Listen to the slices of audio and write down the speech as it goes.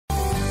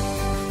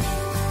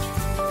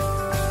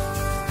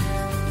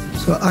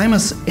So I'm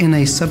in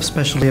a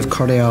subspecialty of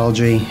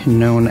cardiology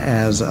known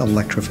as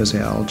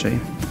electrophysiology.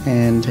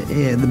 And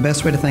the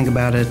best way to think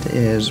about it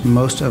is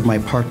most of my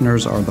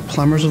partners are the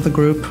plumbers of the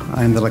group.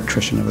 I'm the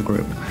electrician of the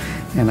group.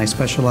 And I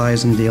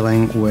specialize in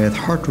dealing with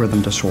heart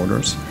rhythm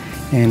disorders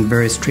and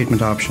various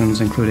treatment options,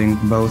 including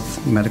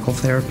both medical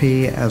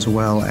therapy as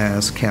well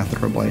as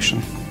catheter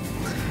ablation.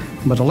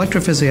 But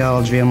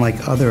electrophysiology,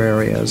 unlike other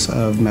areas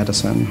of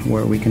medicine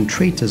where we can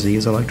treat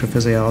disease,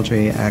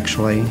 electrophysiology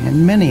actually,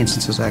 in many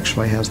instances,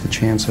 actually has the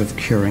chance of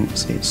curing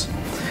disease.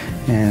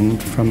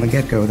 And from the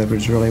get-go, that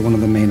was really one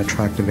of the main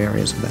attractive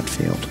areas of that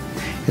field.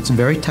 It's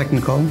very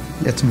technical,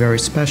 it's very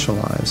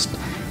specialized,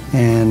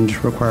 and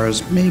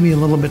requires maybe a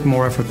little bit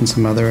more effort than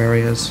some other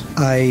areas.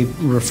 I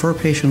refer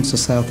patients to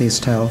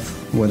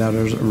SoutheastHEALTH without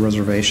a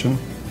reservation.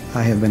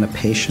 I have been a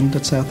patient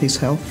at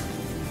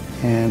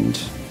SoutheastHEALTH,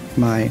 and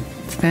my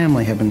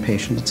family have been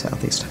patients at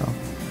SoutheastHEALTH.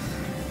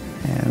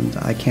 And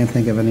I can't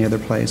think of any other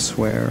place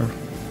where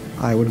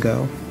I would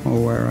go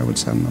or where I would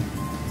send them.